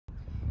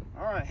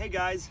right, hey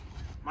guys,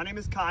 my name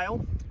is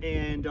Kyle,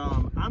 and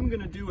I'm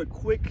gonna do a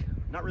quick,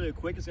 not really a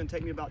quick, it's gonna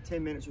take me about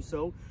 10 minutes or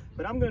so,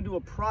 but I'm gonna do a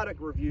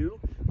product review.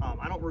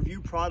 I don't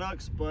review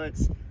products, but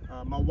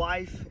my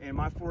wife and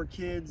my 4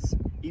 kids,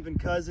 even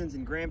cousins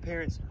and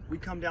grandparents, we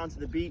come down to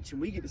the beach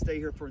and we get to stay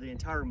here for the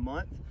entire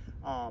month.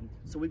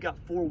 So we've got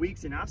 4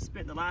 weeks, and I've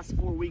spent the last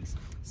 4 weeks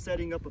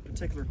setting up a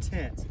particular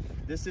tent.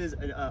 This is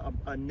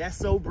a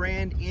NESO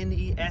brand,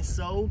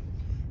 NESO,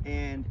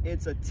 and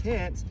it's a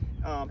tent,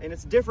 and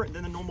it's different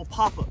than the normal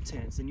pop-up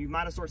tents, and you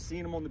might have started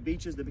seeing them on the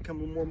beaches. They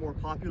become more and more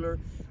popular.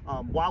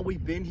 While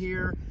we've been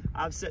here,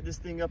 I've set this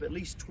thing up at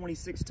least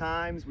 26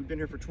 times. We've been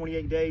here for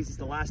 28 days. It's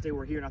the last day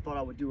we're here, and I thought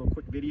I would do a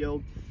quick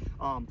video.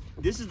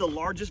 This is the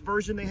largest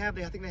version they have.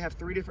 I think they have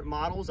 3 different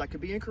models. I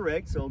could be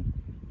incorrect,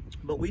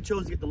 but we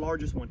chose to get the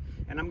largest one.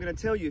 And I'm gonna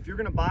tell you, if you're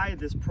gonna buy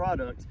this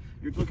product,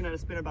 you're looking at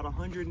spending about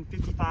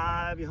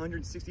 $155,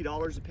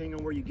 $160, depending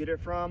on where you get it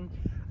from.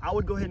 I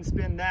would go ahead and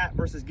spend that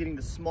versus getting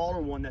the smaller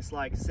one that's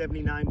like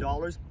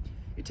 $79.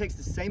 It takes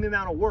the same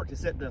amount of work to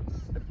set the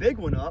big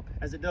one up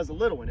as it does the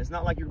little one. It's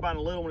not like you're buying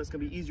a little one, it's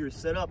gonna be easier to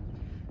set up.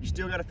 You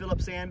still gotta fill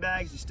up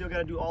sandbags, you still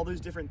gotta do all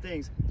those different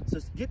things. So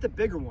get the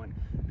bigger one,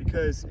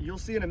 because you'll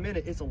see in a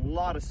minute, it's a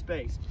lot of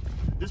space.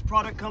 This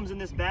product comes in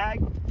this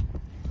bag,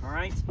 all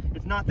right?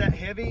 It's not that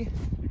heavy.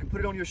 You can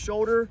put it on your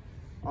shoulder.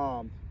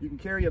 You can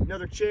carry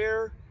another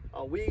chair.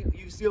 You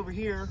can see over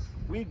here,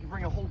 we can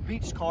bring a whole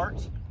beach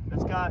cart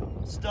that's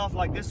got stuff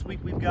like this week.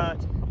 We've got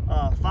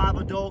 5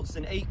 adults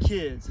and 8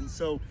 kids. And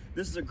so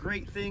this is a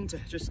great thing to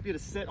just be able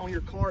to sit on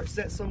your cart,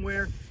 set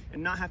somewhere,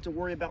 and not have to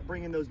worry about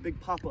bringing those big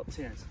pop-up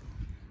tents.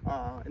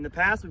 In the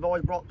past, we've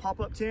always brought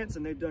pop-up tents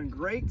and they've done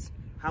great.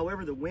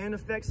 However, the wind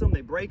affects them,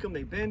 they break them,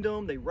 they bend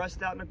them, they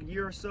rust out in a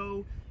year or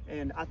so.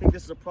 And I think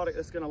this is a product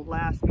that's gonna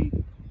last me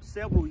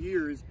several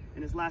years,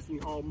 and it's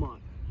lasting all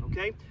month,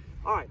 okay?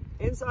 All right,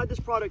 inside this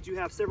product, you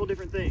have several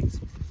different things.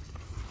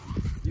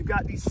 You've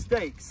got these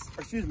stakes,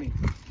 or excuse me,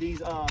 these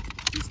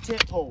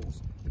tent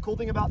poles. The cool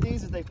thing about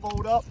these is they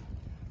fold up.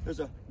 There's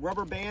a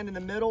rubber band in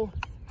the middle,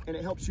 and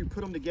it helps you put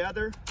them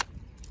together.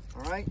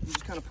 All right, you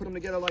just kind of put them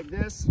together like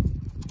this.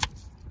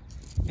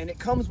 And it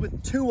comes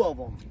with 2 of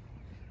them.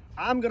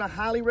 I'm gonna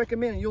highly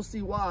recommend, and you'll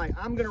see why,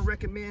 I'm gonna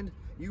recommend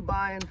you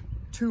buying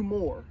 2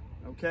 more,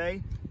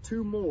 okay?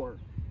 2 more.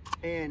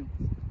 And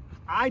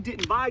I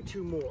didn't buy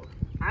 2 more.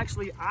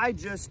 Actually, I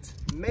just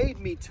made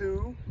me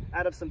 2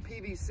 out of some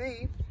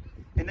PVC,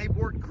 and they've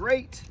worked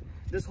great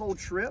this whole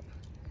trip.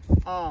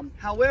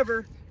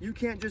 However, you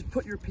can't just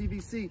put your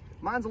PVC.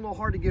 Mine's a little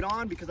hard to get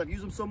on because I've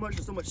used them so much.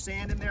 There's so much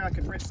sand in there. I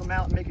can rinse them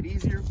out and make it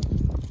easier.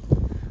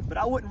 But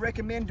I wouldn't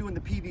recommend doing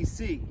the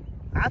PVC.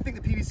 I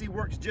think the PVC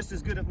works just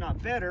as good, if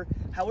not better.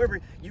 However,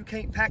 you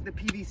can't pack the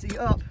PVC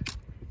up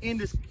in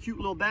this cute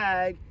little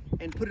bag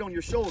and put it on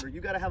your shoulder.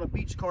 You gotta have a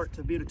beach cart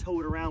to be able to tow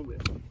it around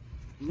with.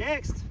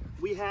 Next,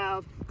 we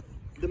have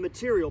the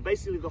material,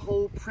 basically the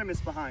whole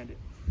premise behind it.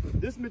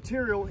 This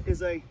material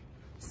is a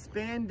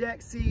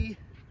spandexy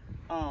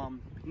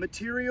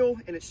material,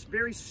 and it's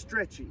very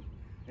stretchy.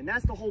 And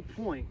that's the whole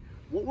point.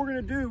 What we're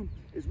gonna do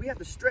is we have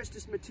to stretch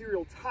this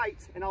material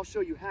tight, and I'll show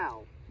you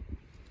how.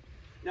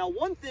 Now,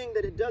 one thing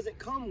that it doesn't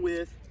come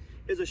with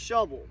is a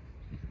shovel.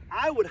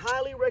 I would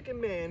highly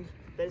recommend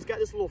that it's got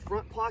this little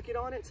front pocket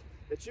on it,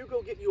 that you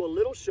go get you a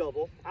little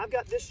shovel. I've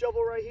got this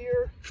shovel right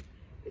here.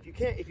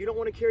 If you don't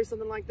want to carry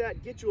something like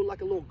that, get you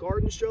like a little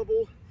garden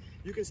shovel.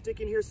 You can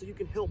stick in here so you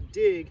can help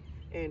dig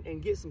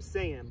and get some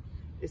sand.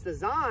 It's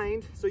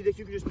designed so that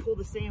you can just pull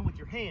the sand with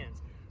your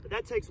hands, but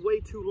that takes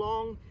way too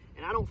long,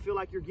 and I don't feel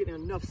like you're getting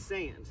enough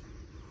sand.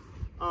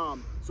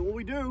 So what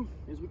we do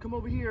is we come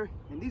over here,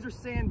 and these are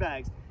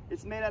sandbags.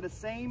 It's made out of the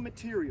same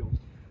material.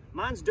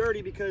 Mine's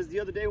dirty because the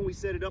other day when we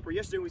set it up, or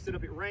yesterday when we set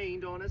up, it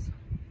rained on us.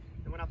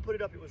 And when I put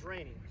it up, it was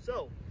raining.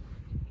 So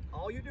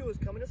all you do is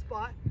come in a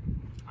spot.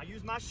 I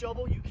use my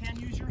shovel. You can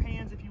use your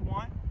hands if you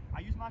want.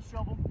 I use my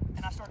shovel,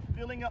 and I start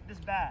filling up this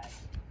bag.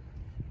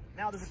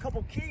 Now, there's a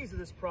couple keys to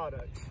this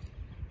product.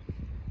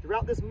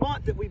 Throughout this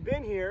month that we've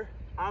been here,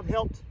 I've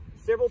helped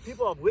several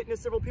people. I've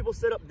witnessed several people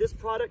set up this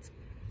product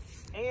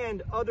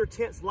and other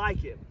tents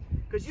like it.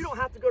 Because you don't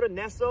have to go to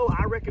NESO.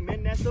 I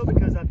recommend NESO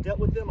because I've dealt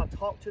with them. I've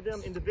talked to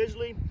them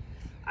individually.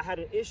 I had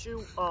an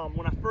issue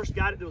when I first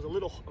got it. There was a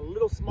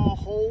little small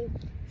hole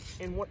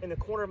in the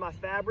corner of my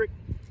fabric.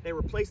 They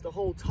replaced the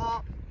whole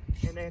top,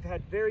 and they've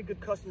had very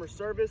good customer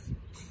service.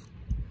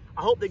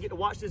 I hope they get to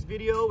watch this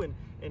video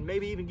and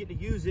maybe even get to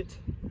use it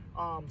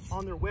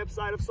on their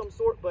website of some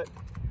sort. But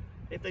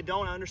if they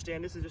don't, I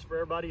understand. This is just for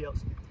everybody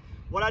else.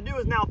 What I do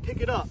is now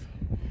pick it up.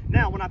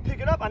 Now, when I pick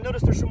it up, I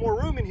notice there's some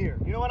more room in here.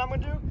 You know what I'm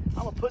gonna do?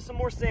 I'm gonna put some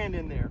more sand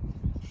in there.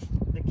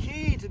 The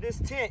key to this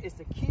tent is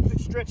to keep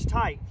it stretched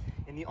tight.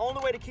 And the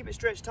only way to keep it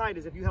stretched tight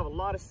is if you have a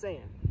lot of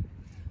sand.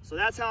 So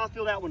that's how I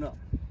fill that one up.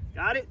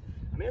 Got it?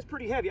 I mean, it's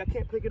pretty heavy. I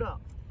can't pick it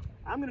up.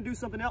 I'm gonna do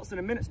something else in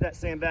a minute to that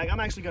sandbag. I'm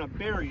actually gonna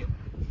bury it.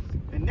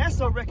 And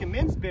NESO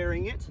recommends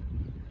burying it.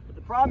 But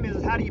the problem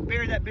is how do you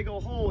bury that big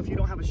old hole if you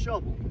don't have a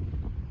shovel?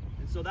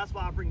 And so that's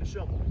why I bring the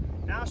shovel.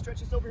 Now I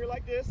stretch this over here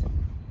like this.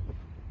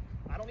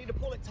 I don't need to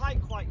pull it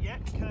tight quite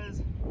yet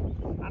because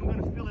I'm going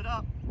to fill it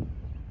up.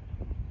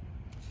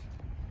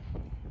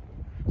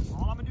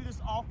 All I'm gonna do this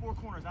all four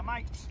corners. I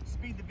might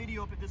speed the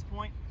video up at this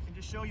point and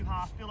just show you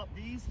how I fill up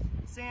these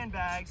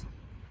sandbags,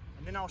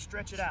 and then I'll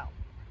stretch it out.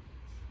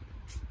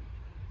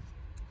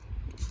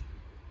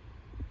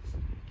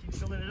 Keep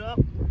filling it up.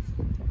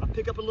 I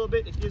pick up a little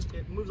bit,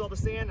 it moves all the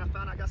sand. I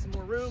found I got some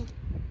more room.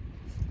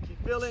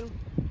 Keep filling.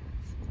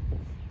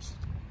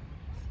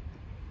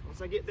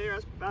 Once I get there,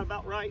 that's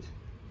about right.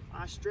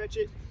 I stretch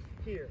it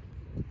here.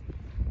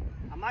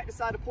 I might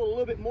decide to pull a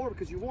little bit more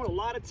because you want a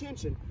lot of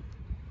tension.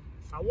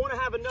 I want to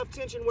have enough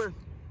tension where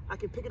I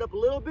can pick it up a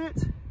little bit,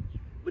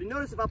 but you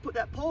notice if I put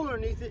that pole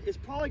underneath it, it's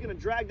probably going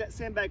to drag that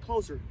sandbag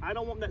closer. I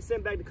don't want that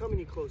sandbag to come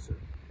any closer.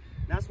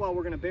 That's why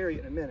we're going to bury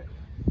it in a minute.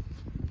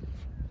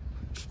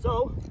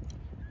 So,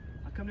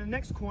 I come to the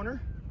next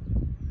corner.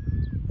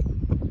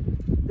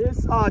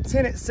 This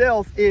tent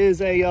itself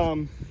is a,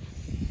 I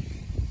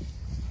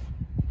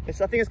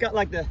think it's got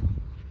like the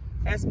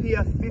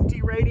SPF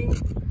 50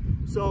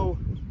 rating. So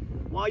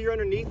while you're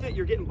underneath it,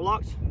 you're getting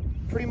blocked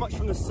pretty much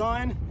from the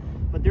sun,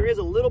 but there is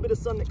a little bit of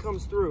sun that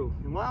comes through.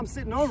 And while I'm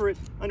sitting over it,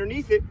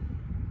 underneath it,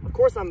 of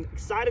course I'm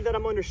excited that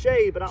I'm under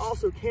shade, but I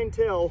also can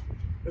tell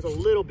there's a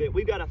little bit.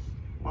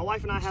 My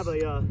wife and I have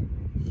a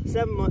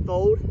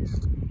 7-month-old,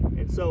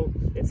 and so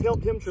it's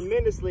helped him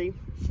tremendously,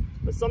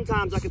 but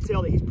sometimes I can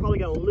tell that he's probably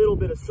got a little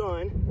bit of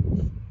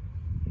sun.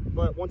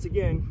 But once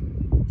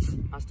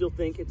again, I still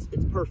think it's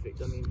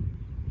perfect. I mean,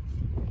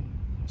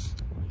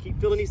 keep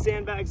filling these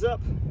sandbags up.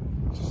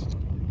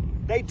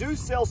 They do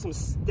sell some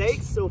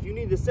stakes, so if you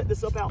need to set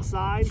this up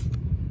outside,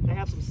 they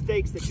have some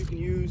stakes that you can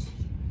use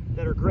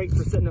that are great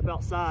for setting up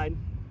outside.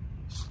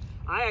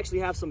 I actually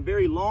have some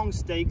very long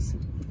stakes,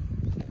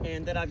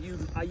 and that I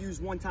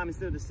used one time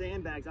instead of the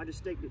sandbags. I just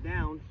staked it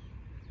down.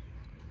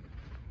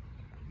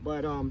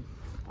 But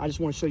I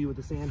just want to show you with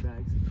the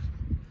sandbags.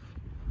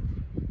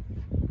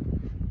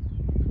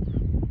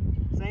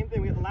 Same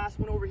thing, we got the last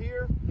one over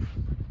here.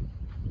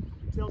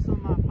 You tell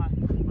some of my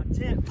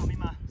tent,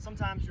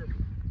 sometimes your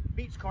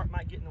beach cart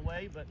might get in the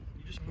way, but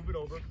you just move it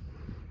over.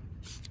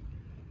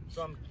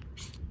 So I'm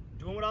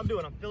doing what I'm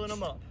doing, I'm filling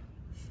them up.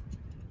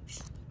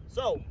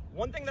 So,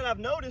 one thing that I've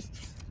noticed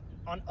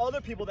on other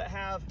people that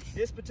have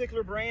this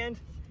particular brand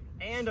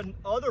and on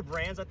other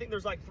brands, I think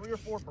there's like 3 or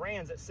 4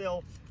 brands that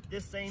sell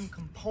this same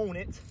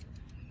component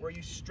where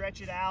you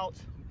stretch it out,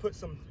 you put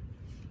some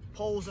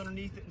poles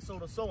underneath it and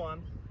so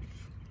on.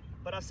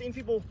 But I've seen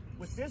people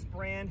with this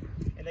brand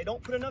and they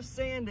don't put enough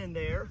sand in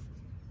there.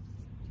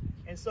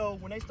 And so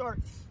when they start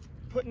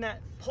putting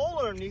that pole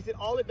underneath it,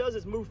 all it does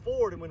is move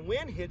forward. And when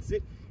wind hits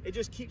it, it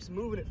just keeps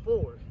moving it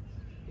forward.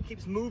 It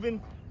keeps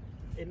moving.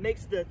 It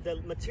makes the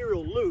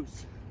material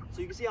loose.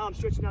 So you can see how I'm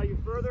stretching out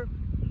even further.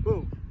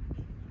 Boom.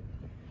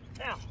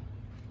 Now,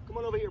 come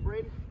on over here,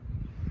 Braden.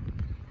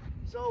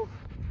 So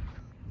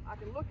I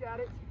can look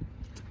at it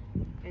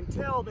and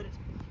tell that it's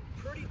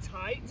pretty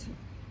tight.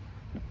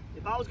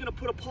 If I was gonna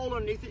put a pole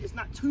underneath it, it's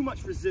not too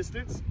much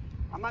resistance.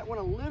 I might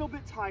want a little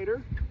bit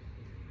tighter.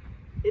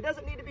 It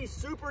doesn't need to be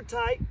super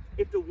tight.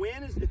 If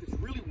it's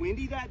really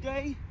windy that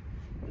day,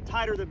 the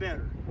tighter the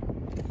better.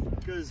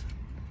 Because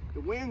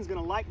the wind's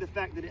gonna like the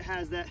fact that it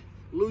has that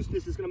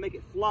looseness. It's gonna make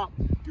it flop.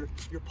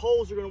 Your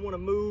poles are gonna wanna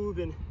move.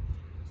 And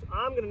so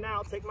I'm gonna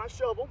now take my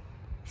shovel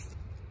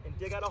and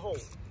dig out a hole.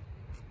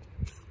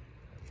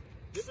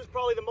 This is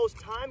probably the most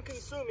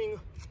time-consuming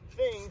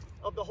thing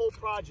of the whole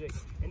project.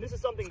 And this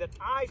is something that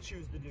I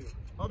choose to do.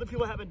 Other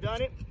people haven't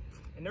done it,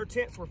 and their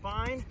tents were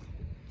fine,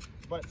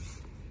 but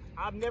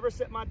I've never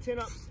set my tent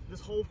up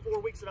this whole 4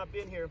 weeks that I've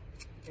been here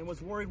and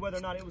was worried whether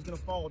or not it was gonna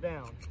fall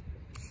down.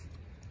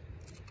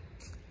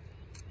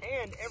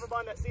 And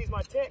everybody that sees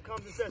my tent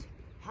comes and says,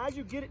 how'd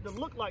you get it to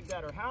look like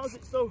that? Or how is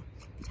it so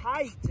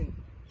tight and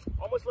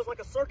almost looks like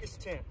a circus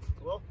tent?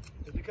 Well,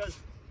 it's because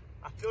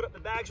I filled up the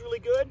bags really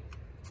good,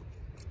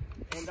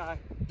 and I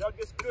dug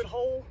this good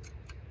hole,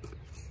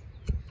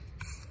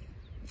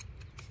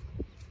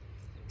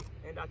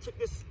 and I took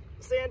this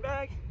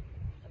sandbag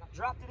and I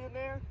dropped it in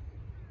there,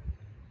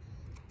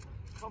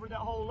 covered that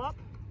hole up,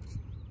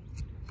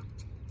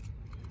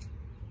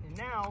 and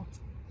now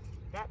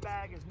that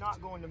bag is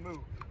not going to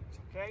move,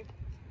 okay?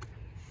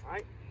 All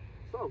right,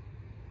 so,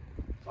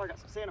 sorry, I got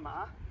some sand in my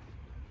eye.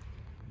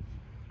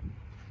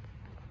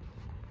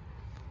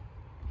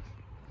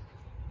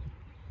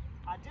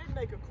 I did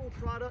make a cool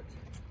product.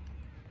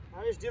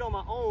 I just did on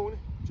my own,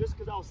 just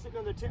because I was sitting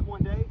under the tent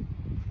one day,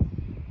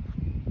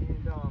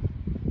 and I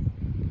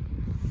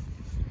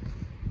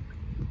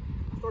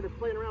started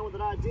playing around with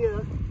an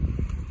idea.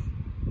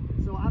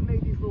 So I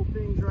made these little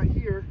things right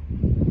here,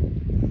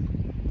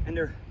 and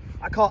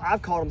I've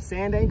called them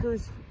sand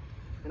anchors.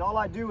 And all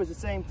I do is the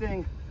same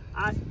thing.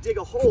 I dig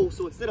a hole,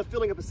 so instead of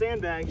filling up a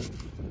sandbag,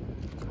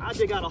 I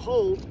dig out a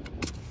hole,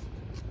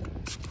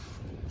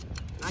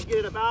 and I get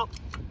it about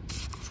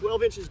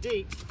 12 inches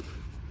deep.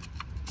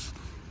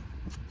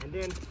 And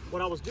then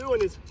what I was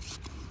doing is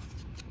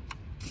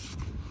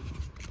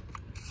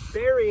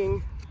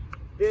burying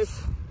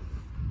this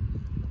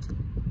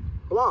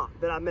block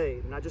that I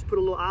made. And I just put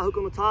a little eye hook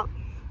on the top,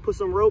 put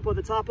some rope on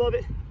the top of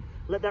it,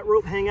 let that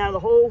rope hang out of the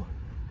hole.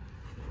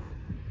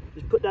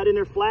 Just put that in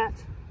there flat,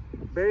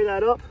 bury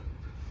that up.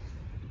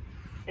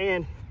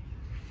 And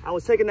I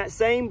was taking that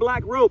same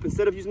black rope,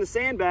 instead of using the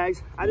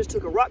sandbags, I just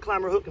took a rock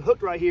climber hook and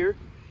hooked right here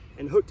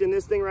and hooked in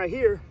this thing right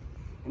here,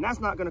 and that's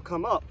not gonna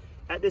come up.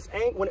 At this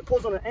angle, when it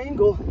pulls on an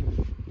angle,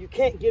 you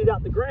can't get it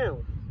out the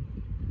ground.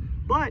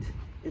 But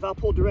if I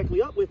pull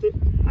directly up with it,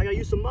 I gotta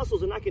use some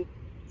muscles and I can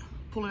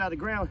pull it out of the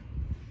ground.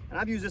 And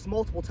I've used this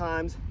multiple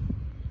times.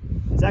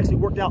 It's actually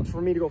worked out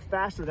for me to go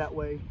faster that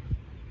way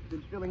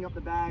than filling up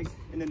the bags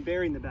and then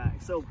burying the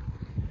bag. So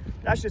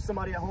that's just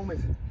somebody at home.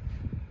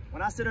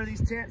 When I sit under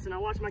these tents and I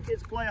watch my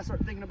kids play, I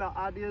start thinking about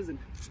ideas and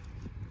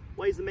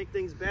ways to make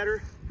things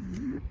better.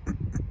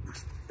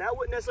 That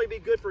wouldn't necessarily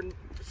be good for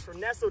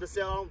NESO to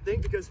sell, I don't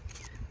think, because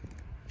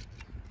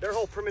their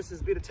whole premise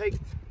is be to take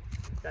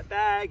that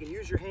bag and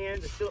use your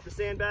hands and fill up the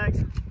sandbags.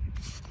 And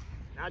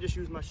I just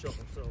use my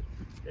shovel, so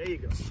there you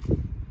go.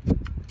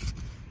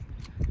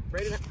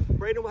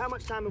 Braden, how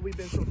much time have we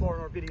been so far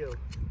in our video?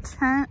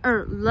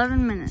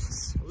 11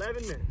 minutes.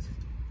 11 minutes.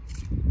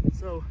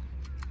 So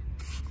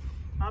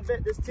I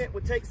bet this tent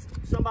would take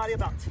somebody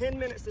about 10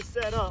 minutes to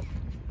set up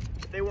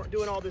if they weren't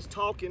doing all this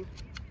talking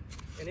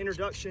and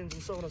introductions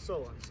and so on and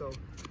so on. So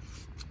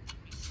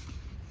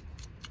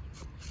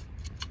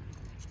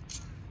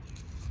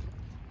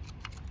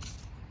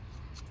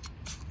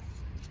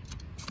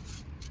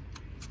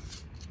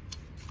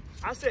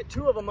I set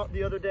 2 of them up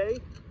the other day,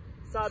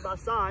 side by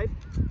side.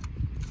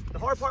 The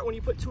hard part when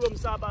you put 2 of them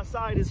side by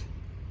side is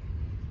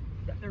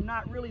that they're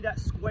not really that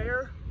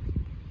square.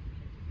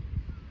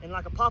 And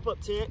like a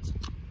pop-up tent,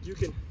 you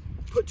can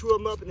put 2 of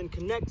them up and then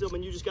connect them,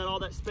 and you just got all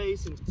that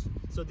space. And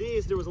so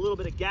these, there was a little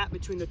bit of gap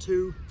between the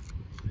 2.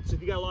 So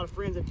if you got a lot of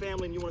friends and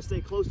family and you want to stay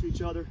close to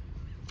each other,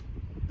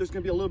 there's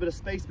going to be a little bit of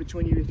space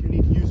between you if you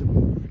need to use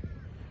them.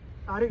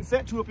 I didn't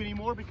set 2 up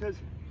anymore because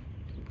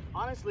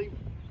honestly,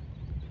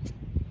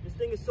 this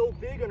thing is so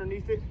big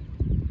underneath it.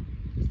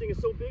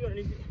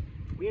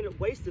 We end up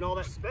wasting all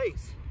that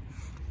space.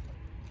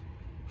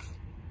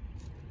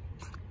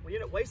 We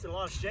end up wasting a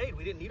lot of shade.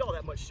 We didn't need all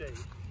that much shade.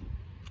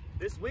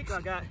 This week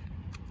I got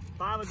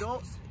 5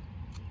 adults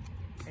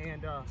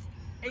and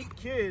 8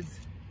 kids,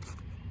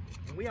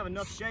 and we have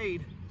enough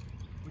shade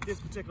with this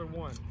particular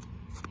one.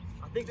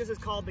 I think this is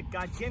called the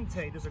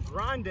Gigante. There's a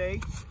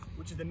Grande,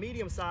 which is the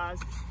medium size.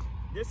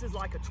 This is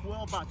like a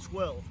 12 by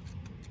 12.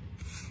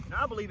 And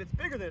I believe it's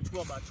bigger than a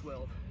 12 by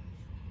 12.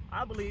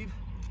 I believe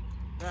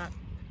that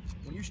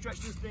when you stretch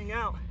this thing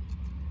out,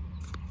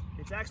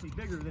 it's actually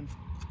bigger than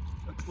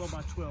a 12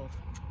 by 12.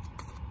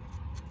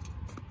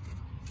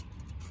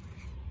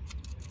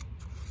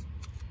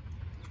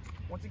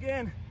 Once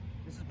again,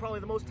 this is probably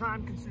the most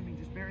time consuming,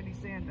 just burying these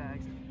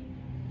sandbags.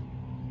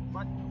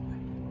 But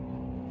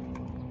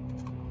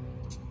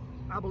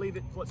I believe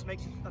it's what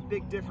makes a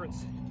big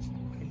difference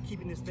in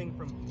keeping this thing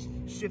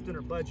from shifting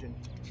or budging.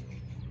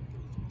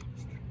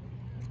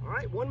 All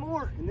right, one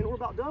more, and then we're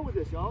about done with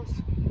this, y'all.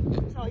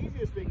 That's how easy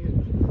this thing is.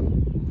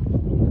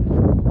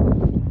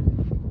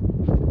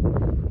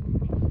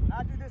 When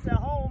I do this at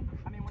home,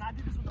 when I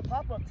do this with the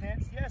pop-up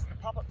tents, yes, the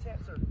pop-up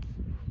tents are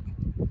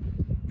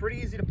pretty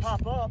easy to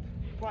pop up.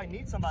 You probably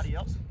need somebody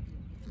else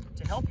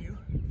to help you.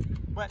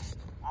 But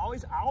I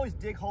always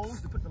dig holes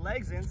to put the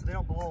legs in so they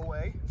don't blow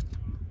away.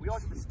 We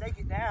always have to stake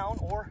it down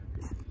or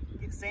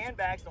get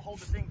sandbags to hold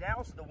the thing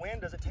down so the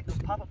wind doesn't take those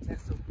pop-up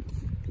tents. So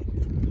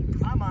in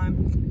my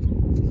mind,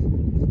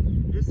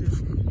 this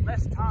is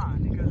less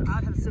time because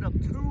I'd have to set up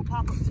 2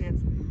 pop-up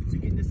tents to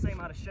get this same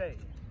amount of shade.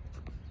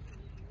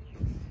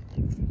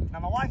 Now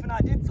my wife and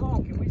I did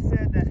talk, and we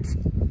said that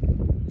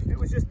if it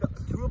was just the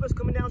 2 of us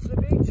coming down to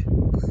the beach,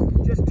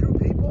 just 2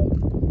 people,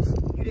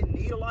 you didn't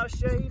need a lot of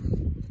shade,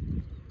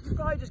 you'd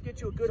probably just get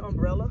you a good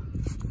umbrella.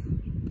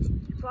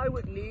 You probably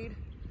wouldn't need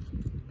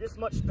this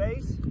much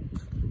space,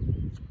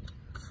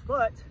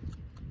 but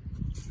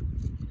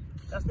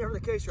that's never the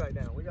case right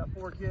now. We got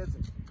 4 kids,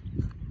 and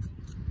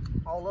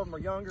all of them are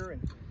younger,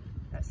 and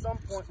at some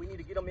point we need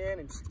to get them in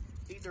and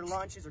eat their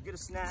lunches or get a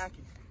snack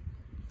and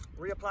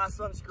reapply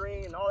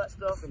sunscreen and all that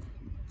stuff, and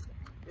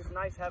it's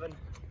nice having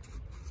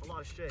a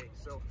lot of shade.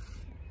 So,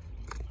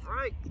 all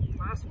right,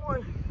 last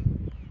one.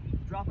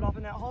 Drop it off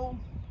in that hole.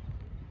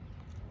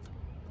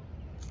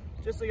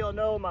 Just so y'all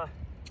know, my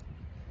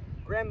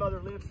grandmother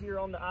lives here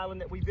on the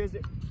island that we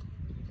visit,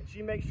 and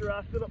she makes sure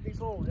I fill up these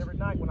holes every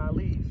night when I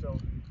leave. So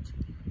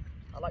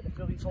I like to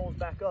fill these holes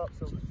back up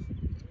so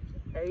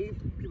A,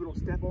 people don't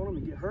step on them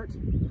and get hurt,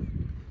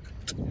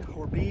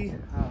 or B,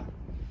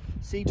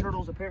 sea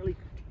turtles apparently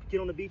get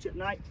on the beach at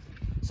night.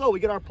 So we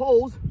get our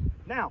poles.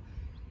 Now,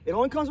 it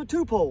only comes with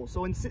 2 poles.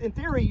 So in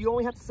theory, you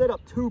only have to set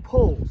up 2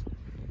 poles,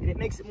 and it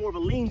makes it more of a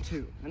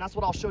lean-to. And that's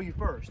what I'll show you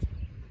first.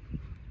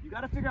 You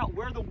got to figure out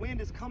where the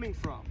wind is coming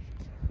from.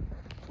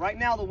 Right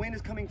now, the wind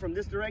is coming from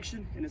this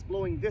direction, and it's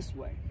blowing this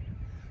way.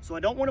 So I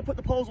don't want to put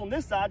the poles on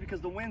this side because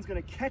the wind's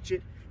going to catch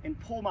it and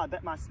pull my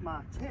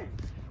tent.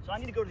 So I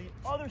need to go to the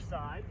other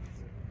side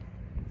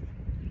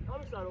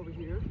over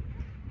here,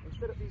 and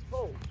set up these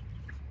poles.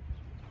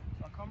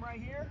 So I'll come right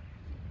here.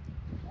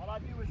 All I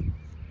do is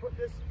put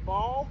this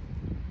ball,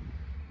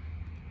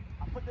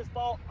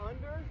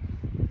 under,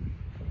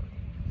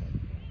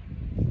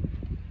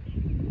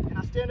 and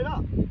I stand it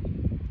up.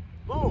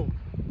 Boom.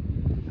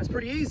 That's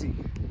pretty easy.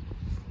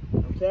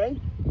 Okay.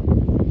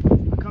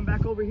 I come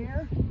back over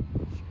here,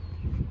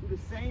 do the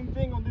same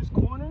thing on this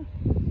corner.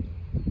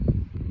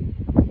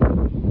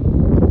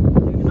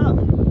 Stand it up.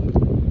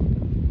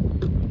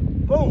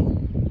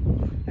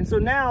 Boom. And so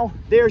now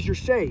there's your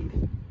shade.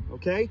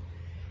 Okay.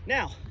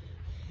 Now,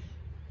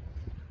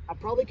 I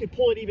probably could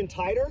pull it even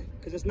tighter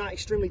because it's not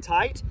extremely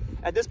tight.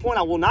 At this point,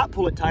 I will not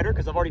pull it tighter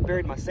because I've already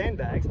buried my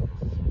sandbags.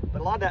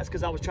 But a lot of that's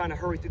because I was trying to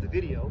hurry through the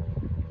video.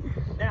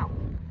 Now,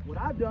 what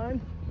I've done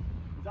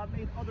is I've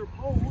made other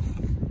poles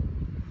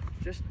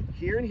just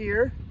here and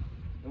here.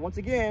 And once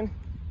again,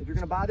 if you're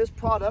gonna buy this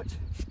product,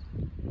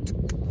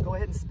 go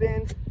ahead and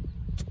spend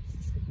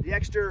the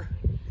extra,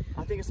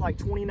 I think it's like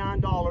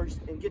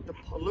 $29, and get the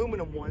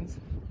aluminum ones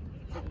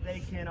so that they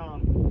can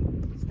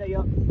stay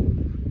up,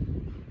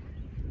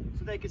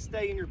 so they can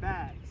stay in your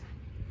bags.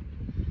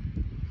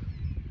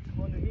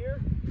 Come under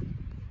here.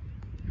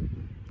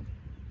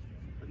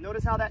 But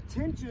notice how that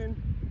tension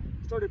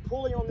started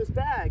pulling on this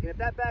bag, and if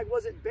that bag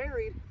wasn't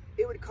buried,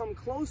 it would come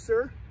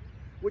closer,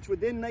 which would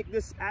then make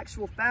this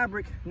actual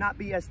fabric not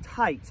be as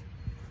tight.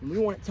 And we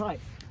want it tight.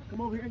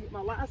 Come over here and get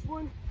my last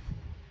one.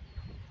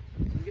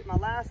 Get my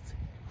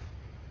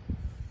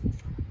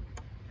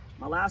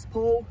last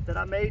pole that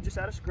I made just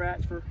out of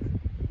scratch for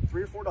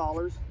 $3 or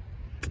 $4.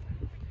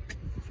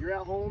 If you're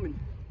at home and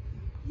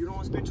you don't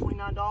want to spend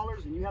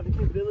 $29 and you have the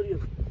capability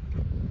of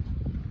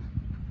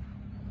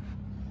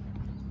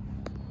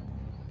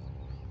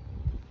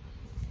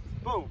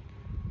boom.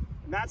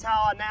 And that's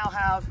how I now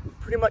have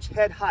pretty much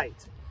head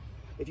height.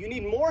 If you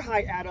need more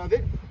height out of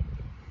it,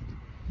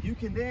 you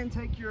can then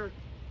take your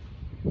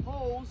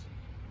poles,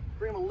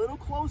 bring them a little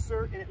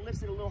closer, and it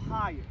lifts it a little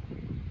higher.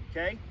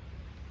 Okay?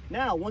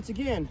 Now, once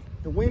again,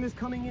 the wind is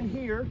coming in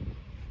here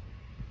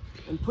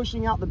and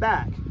pushing out the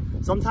back.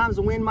 Sometimes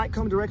the wind might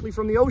come directly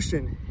from the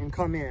ocean and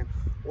come in,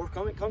 or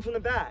come from the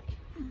back.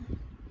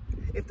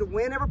 If the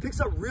wind ever picks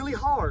up really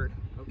hard,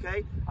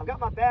 okay, I've got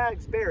my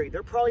bags buried.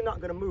 They're probably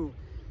not gonna move.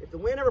 If the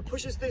wind ever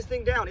pushes this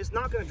thing down, it's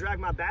not gonna drag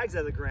my bags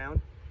out of the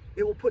ground.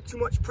 It will put too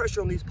much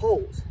pressure on these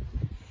poles.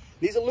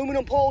 These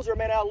aluminum poles are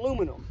made out of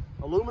aluminum.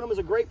 Aluminum is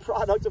a great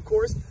product, of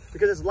course,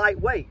 because it's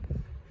lightweight.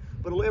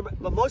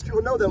 But most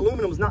people know that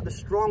aluminum is not the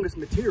strongest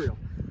material.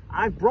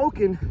 I've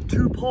broken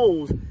 2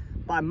 poles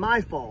by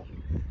my fault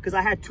because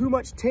I had too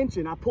much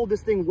tension. I pulled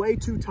this thing way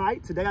too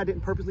tight. Today I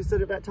didn't purposely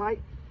set it that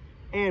tight,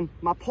 and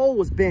my pole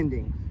was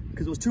bending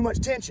because it was too much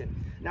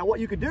tension. Now what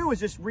you could do is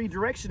just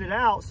redirection it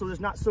out so there's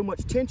not so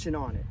much tension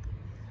on it.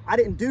 I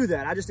didn't do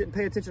that. I just didn't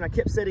pay attention. I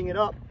kept setting it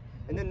up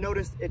and then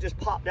noticed it just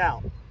popped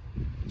out.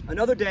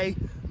 Another day,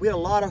 we had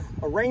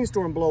a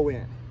rainstorm blow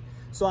in.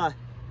 So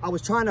I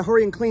was trying to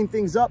hurry and clean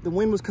things up. The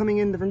wind was coming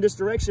in from this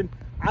direction.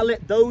 I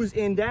let those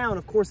end down.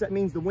 Of course, that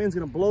means the wind's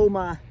gonna blow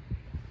my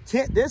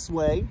tent this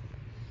way.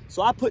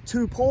 So I put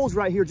 2 poles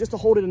right here just to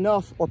hold it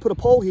enough, or put a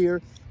pole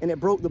here, and it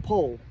broke the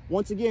pole.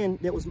 Once again,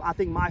 that was, I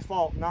think, my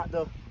fault, not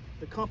the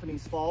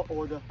company's fault,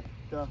 or the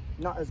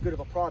not as good of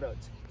a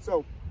product.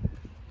 So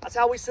that's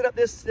how we set up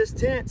this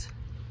tent.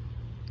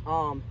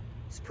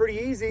 It's pretty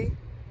easy.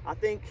 I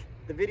think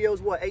the video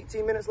is what,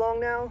 18 minutes long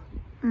now?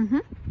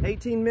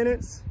 18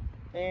 minutes,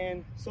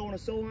 and so on and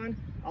so on.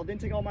 I'll then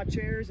take all my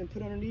chairs and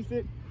put underneath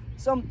it.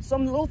 Some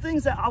little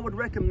things that I would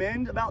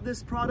recommend about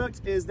this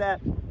product is that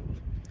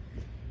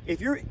if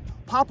your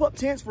pop-up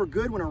tents were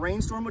good when a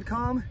rainstorm would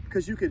come,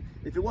 because you could,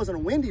 if it wasn't a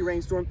windy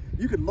rainstorm,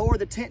 you could lower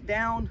the tent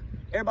down,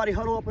 everybody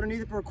huddle up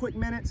underneath it for a quick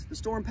minute, the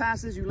storm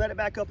passes, you let it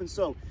back up and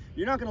sew.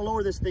 You're not gonna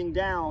lower this thing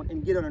down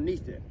and get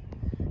underneath it.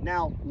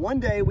 Now, one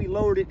day we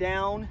lowered it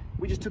down,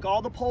 we just took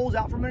all the poles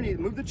out from underneath,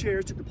 moved the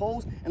chairs, took the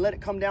poles, and let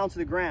it come down to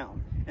the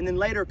ground. And then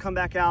later come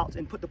back out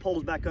and put the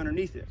poles back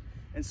underneath it.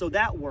 And so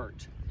that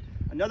worked.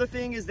 Another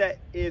thing is that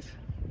if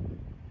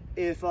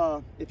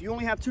you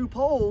only have 2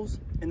 poles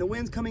and the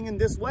wind's coming in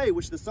this way,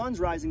 which the sun's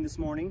rising this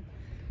morning,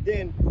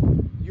 then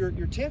your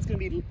tent's gonna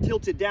be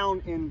tilted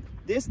down in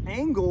this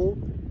angle,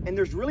 and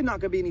there's really not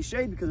gonna be any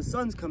shade because the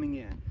sun's coming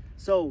in.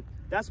 So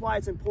that's why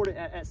it's important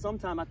at some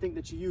time, I think,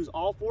 that you use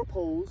all 4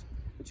 poles,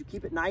 that you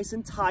keep it nice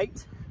and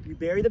tight. You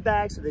bury the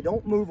bags so they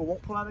don't move or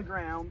won't pull out of the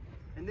ground.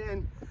 And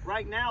then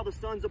right now the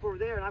sun's up over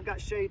there, and I've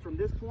got shade from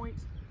this point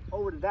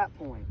over to that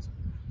point.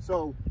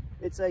 So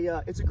it's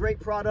a great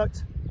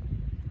product.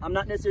 I'm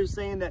not necessarily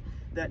saying that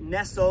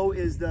NESO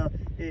is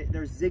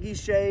there's Ziggy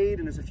Shade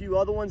and there's a few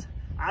other ones.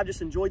 I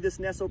just enjoyed this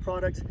NESO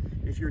product.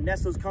 If you're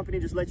NESO's company,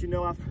 just let you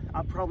know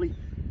I've probably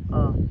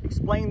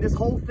explained this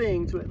whole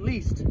thing to at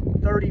least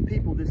 30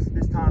 people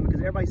this time, because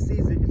everybody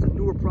sees it. It's a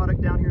newer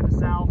product down here in the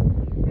South,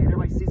 and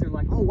everybody sees it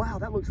like, oh wow,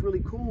 that looks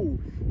really cool,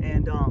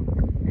 and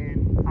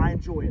I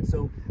enjoy it.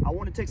 So I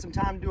want to take some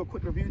time to do a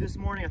quick review this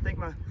morning. I thank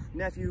my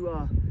nephew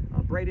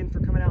Braden for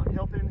coming out and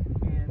helping,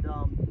 and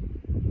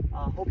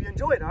hope you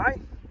enjoy it. All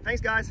right,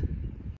 thanks guys.